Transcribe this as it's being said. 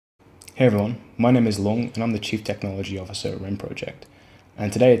Hey everyone, my name is Loong and I'm the Chief Technology Officer at RenProject.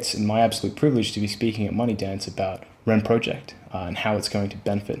 And today it's my absolute privilege to be speaking at MoneyDance about RenProject and how it's going to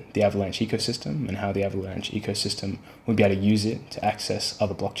benefit the Avalanche ecosystem and how the Avalanche ecosystem will be able to use it to access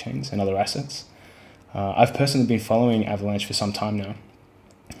other blockchains and other assets. I've personally been following Avalanche for some time now.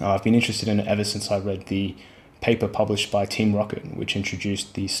 I've been interested in it ever since I read the paper published by Team Rocket, which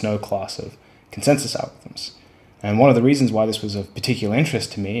introduced the Snow class of consensus algorithms. And one of the reasons why this was of particular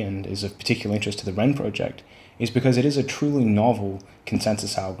interest to me and is of particular interest to the RenProject is because it is a truly novel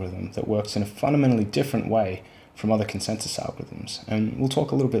consensus algorithm that works in a fundamentally different way from other consensus algorithms. And we'll talk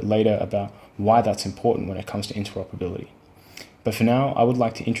a little bit later about why that's important when it comes to interoperability. But for now, I would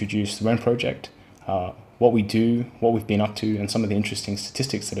like to introduce the RenProject, what we do, what we've been up to, and some of the interesting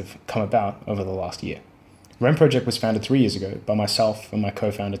statistics that have come about over the last year. RenProject was founded 3 years ago by myself and my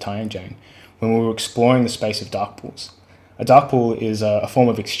co-founder Tian Zhang, when we were exploring the space of dark pools. A dark pool is a form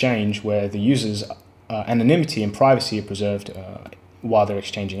of exchange where the user's anonymity and privacy are preserved while they're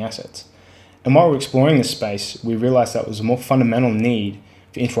exchanging assets. And while we were exploring this space, we realized that there was a more fundamental need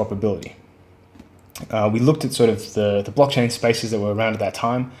for interoperability. We looked at sort of the blockchain spaces that were around at that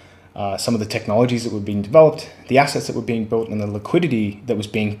time, some of the technologies that were being developed, the assets that were being built, and the liquidity that was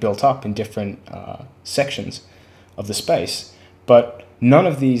being built up in different sections of the space. But none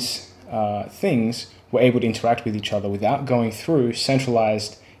of these things were able to interact with each other without going through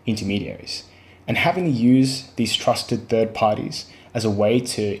centralized intermediaries. And having to use these trusted third parties as a way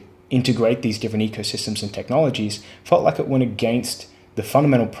to integrate these different ecosystems and technologies felt like it went against the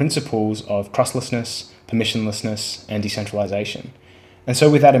fundamental principles of trustlessness, permissionlessness, and decentralization. And so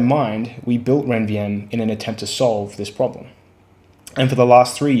with that in mind, we built RenVM in an attempt to solve this problem. And for the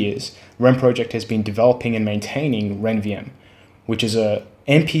last 3 years, RenProject has been developing and maintaining RenVM, which is a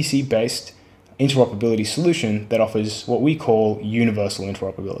MPC-based interoperability solution that offers what we call universal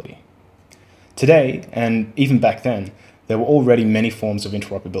interoperability. Today, and even back then, there were already many forms of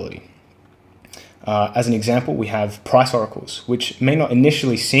interoperability. As an example, we have price oracles, which may not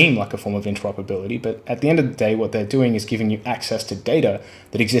initially seem like a form of interoperability, but at the end of the day, what they're doing is giving you access to data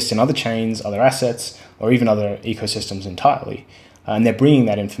that exists in other chains, other assets, or even other ecosystems entirely, and they're bringing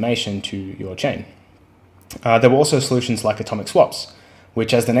that information to your chain. There were also solutions like atomic swaps,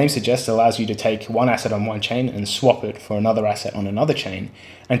 which, as the name suggests, allows you to take one asset on one chain and swap it for another asset on another chain,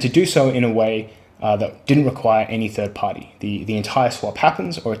 and to do so in a way that didn't require any third party. The entire swap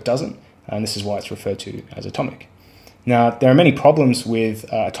happens or it doesn't, and this is why it's referred to as atomic. Now, there are many problems with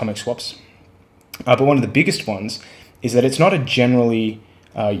atomic swaps, but one of the biggest ones is that it's not a generally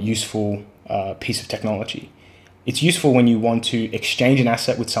useful piece of technology. It's useful when you want to exchange an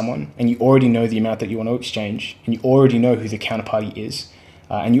asset with someone and you already know the amount that you want to exchange and you already know who the counterparty is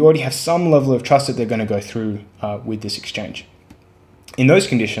and you already have some level of trust that they're going to go through with this exchange. In those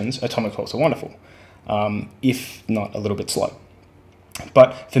conditions, atomic swaps are wonderful, if not a little bit slow.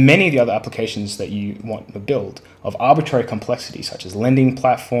 But for many of the other applications that you want to build of arbitrary complexity, such as lending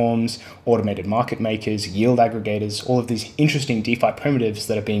platforms, automated market makers, yield aggregators, all of these interesting DeFi primitives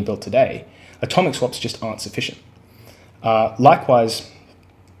that are being built today, atomic swaps just aren't sufficient. Likewise,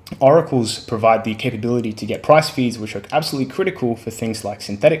 oracles provide the capability to get price feeds, which are absolutely critical for things like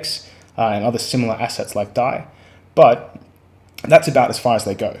synthetics and other similar assets like DAI, but that's about as far as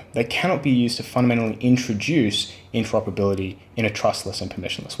they go. They cannot be used to fundamentally introduce interoperability in a trustless and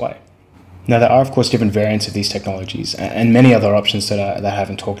permissionless way. Now, there are, of course, different variants of these technologies and many other options that I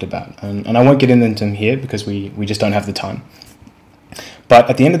haven't talked about. And I won't get into them here because we just don't have the time. But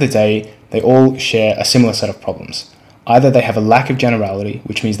at the end of the day, they all share a similar set of problems. Either they have a lack of generality,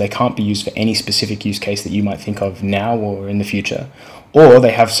 which means they can't be used for any specific use case that you might think of now or in the future, or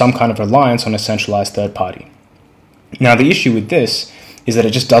they have some kind of reliance on a centralized third party. Now, the issue with this is that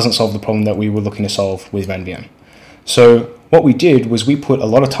it just doesn't solve the problem that we were looking to solve with RenVM. So what we did was we put a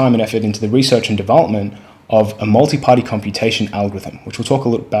lot of time and effort into the research and development of a multi-party computation algorithm, which we'll talk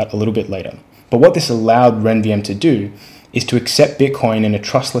about a little bit later. But what this allowed RenVM to do is to accept Bitcoin in a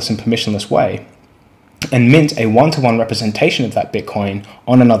trustless and permissionless way and mint a one-to-one representation of that Bitcoin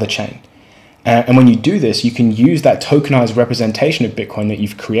on another chain. And when you do this, you can use that tokenized representation of Bitcoin that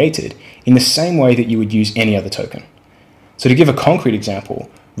you've created in the same way that you would use any other token. So to give a concrete example,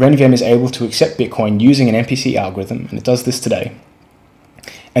 RenVM is able to accept Bitcoin using an MPC algorithm, and it does this today,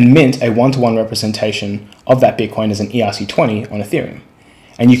 and mint a one-to-one representation of that Bitcoin as an ERC20 on Ethereum.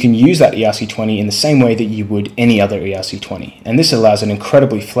 And you can use that ERC20 in the same way that you would any other ERC20. And this allows an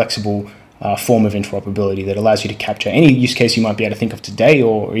incredibly flexible form of interoperability that allows you to capture any use case you might be able to think of today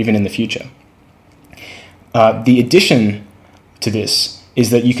or even in the future. The addition to this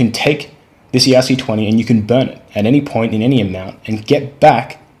is that you can take this ERC20 and you can burn it at any point in any amount and get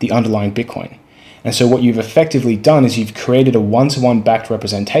back the underlying Bitcoin. And so what you've effectively done is you've created a one-to-one backed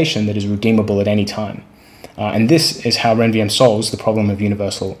representation that is redeemable at any time. And this is how RenVM solves the problem of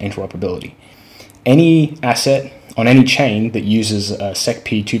universal interoperability. Any asset on any chain that uses a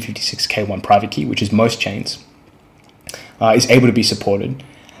SecP 256K1 private key, which is most chains, is able to be supported.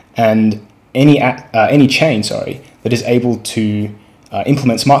 And any chain, that is able to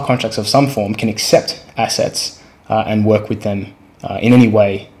implement smart contracts of some form can accept assets and work with them in any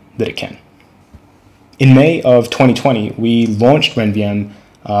way that it can. In May of 2020, we launched RenVM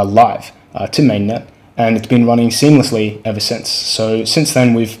live to mainnet, and it's been running seamlessly ever since. So since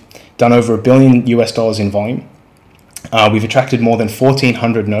then, we've done over $1 billion US in volume. We've attracted more than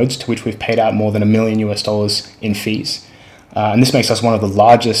 1,400 nodes, to which we've paid out more than $1 million US in fees. And this makes us one of the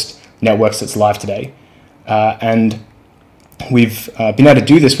largest networks that's live today. And we've been able to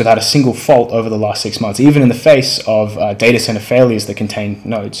do this without a single fault over the last 6 months, even in the face of data center failures that contain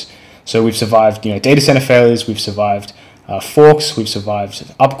nodes. So we've survived data center failures, we've survived forks, we've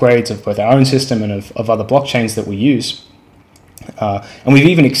survived upgrades of both our own system and of other blockchains that we use. And we've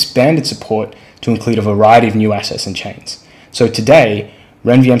even expanded support to include a variety of new assets and chains. So today,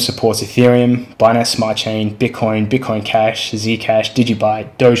 RenVM supports Ethereum, Binance Smart Chain, Bitcoin, Bitcoin Cash, Zcash,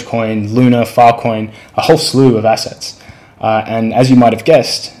 Digibyte, Dogecoin, Luna, Filecoin, a whole slew of assets. And as you might have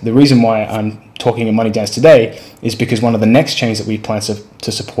guessed, the reason why I'm talking at MoneyDance today is because one of the next chains that we plan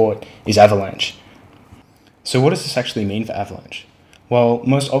to support is Avalanche. So what does this actually mean for Avalanche? Well,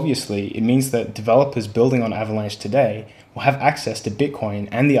 most obviously, it means that developers building on Avalanche today will have access to Bitcoin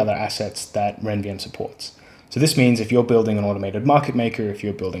and the other assets that RenVM supports. So this means if you're building an automated market maker, if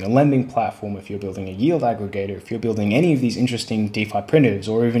you're building a lending platform, if you're building a yield aggregator, if you're building any of these interesting DeFi primitives,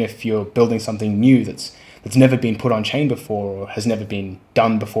 or even if you're building something new that's never been put on chain before or has never been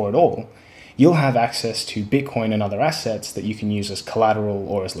done before at all, you'll have access to Bitcoin and other assets that you can use as collateral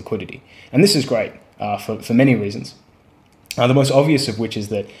or as liquidity. And this is great for many reasons. The most obvious of which is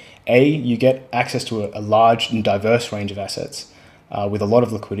that A, you get access to a large and diverse range of assets with a lot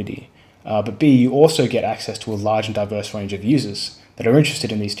of liquidity. But B, you also get access to a large and diverse range of users that are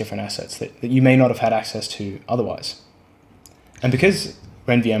interested in these different assets that you may not have had access to otherwise. And because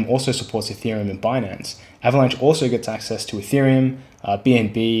RenVM also supports Ethereum and Binance, Avalanche also gets access to Ethereum,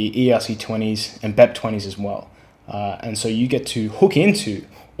 BNB, ERC20s, and BEP20s as well. And so you get to hook into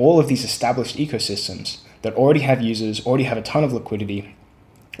all of these established ecosystems that already have users, already have a ton of liquidity,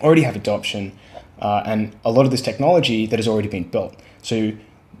 already have adoption, and a lot of this technology that has already been built. So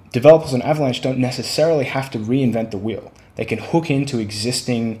developers on Avalanche don't necessarily have to reinvent the wheel. They can hook into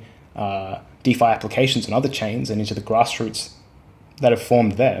existing DeFi applications and other chains and into the grassroots that have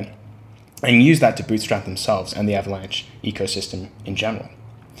formed there and use that to bootstrap themselves and the Avalanche ecosystem in general.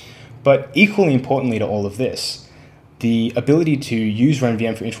 But equally importantly to all of this, the ability to use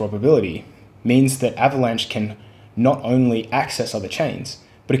RenVM for interoperability means that Avalanche can not only access other chains,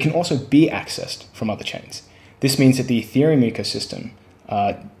 but it can also be accessed from other chains. This means that the Ethereum ecosystem,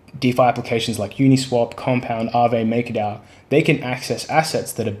 DeFi applications like Uniswap, Compound, Aave, MakerDAO, they can access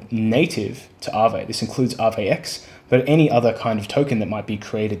assets that are native to Aave. This includes AaveX, but any other kind of token that might be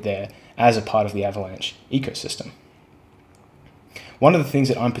created there as a part of the Avalanche ecosystem. One of the things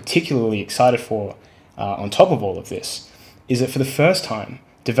that I'm particularly excited for on top of all of this is that for the first time,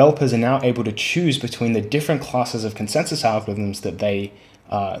 developers are now able to choose between the different classes of consensus algorithms that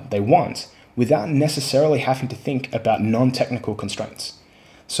they want without necessarily having to think about non-technical constraints.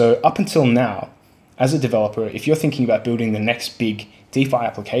 So up until now, as a developer, if you're thinking about building the next big DeFi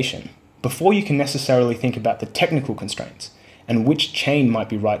application, before you can necessarily think about the technical constraints and which chain might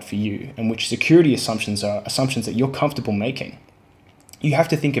be right for you and which security assumptions are assumptions that you're comfortable making, you have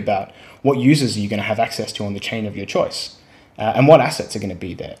to think about what users are you going to have access to on the chain of your choice and what assets are going to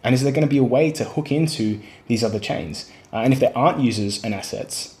be there. And is there going to be a way to hook into these other chains? And if there aren't users and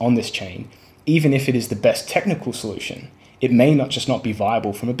assets on this chain, even if it is the best technical solution, it may not be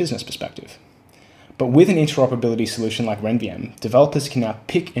viable from a business perspective. But with an interoperability solution like RenVM, developers can now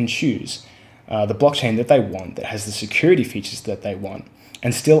pick and choose the blockchain that they want, that has the security features that they want,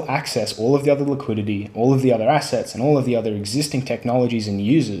 and still access all of the other liquidity, all of the other assets, and all of the other existing technologies and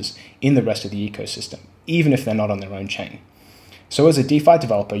users in the rest of the ecosystem, even if they're not on their own chain. So as a DeFi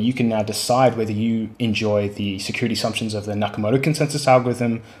developer, you can now decide whether you enjoy the security assumptions of the Nakamoto consensus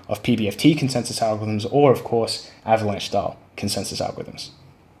algorithm, of PBFT consensus algorithms, or of course, Avalanche-style consensus algorithms.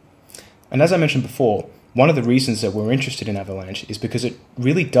 And as I mentioned before, one of the reasons that we're interested in Avalanche is because it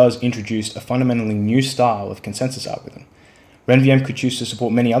really does introduce a fundamentally new style of consensus algorithm. RenVM could choose to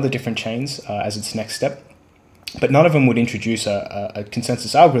support many other different chains as its next step, but none of them would introduce a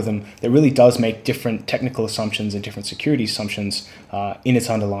consensus algorithm that really does make different technical assumptions and different security assumptions in its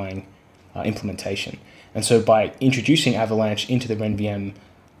underlying implementation. And so by introducing Avalanche into the RenVM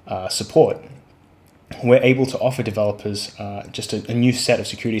support, we're able to offer developers just a new set of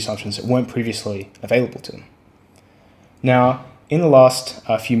security assumptions that weren't previously available to them. Now, in the last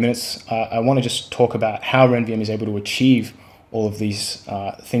few minutes, I want to just talk about how RenVM is able to achieve all of these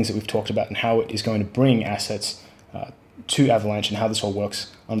things that we've talked about and how it is going to bring assets to Avalanche and how this all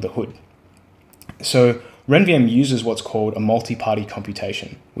works under the hood. So RenVM uses what's called a multi-party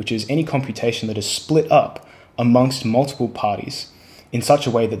computation, which is any computation that is split up amongst multiple parties in such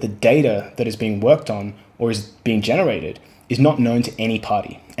a way that the data that is being worked on or is being generated is not known to any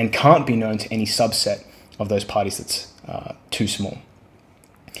party and can't be known to any subset of those parties that's too small.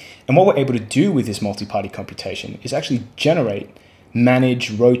 And what we're able to do with this multi-party computation is actually generate,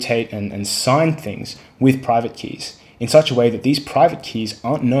 manage, rotate, and sign things with private keys in such a way that these private keys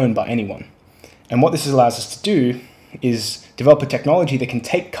aren't known by anyone. And what this allows us to do is develop a technology that can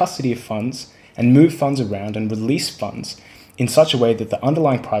take custody of funds and move funds around and release funds in such a way that the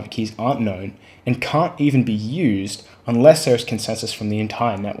underlying private keys aren't known and can't even be used unless there is consensus from the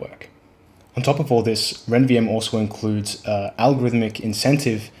entire network. On top of all this, RenVM also includes algorithmic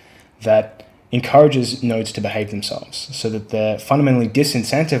incentive that encourages nodes to behave themselves so that they're fundamentally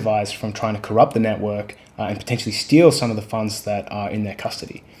disincentivized from trying to corrupt the network and potentially steal some of the funds that are in their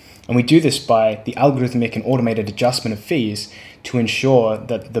custody. And we do this by the algorithmic and automated adjustment of fees to ensure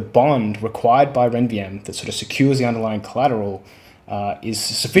that the bond required by RenVM that sort of secures the underlying collateral is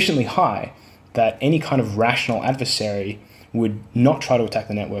sufficiently high that any kind of rational adversary would not try to attack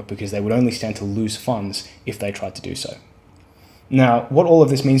the network because they would only stand to lose funds if they tried to do so. Now, what all of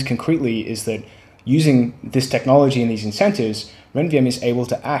this means concretely is that using this technology and these incentives, RenVM is able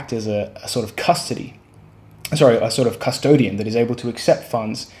to act as a sort of custodian that is able to accept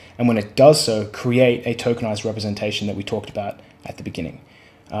funds, and when it does so, create a tokenized representation that we talked about at the beginning.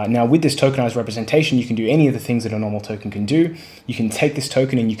 Now, with this tokenized representation, you can do any of the things that a normal token can do. You can take this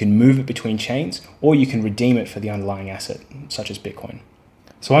token and you can move it between chains, or you can redeem it for the underlying asset, such as Bitcoin.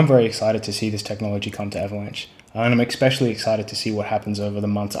 So I'm very excited to see this technology come to Avalanche, and I'm especially excited to see what happens over the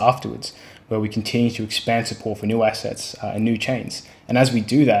months afterwards, where we continue to expand support for new assets and new chains. And as we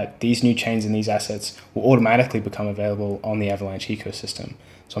do that, these new chains and these assets will automatically become available on the Avalanche ecosystem.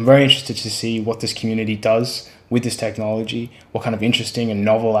 So I'm very interested to see what this community does with this technology, what kind of interesting and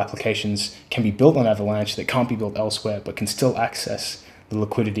novel applications can be built on Avalanche that can't be built elsewhere, but can still access the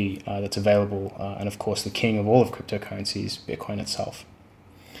liquidity that's available, and of course the king of all of cryptocurrencies, Bitcoin itself.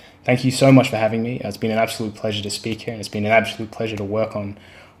 Thank you so much for having me. It's been an absolute pleasure to speak here, and it's been an absolute pleasure to work on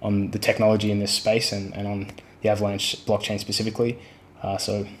the technology in this space and on the Avalanche blockchain specifically.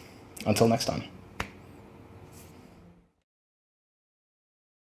 So until next time.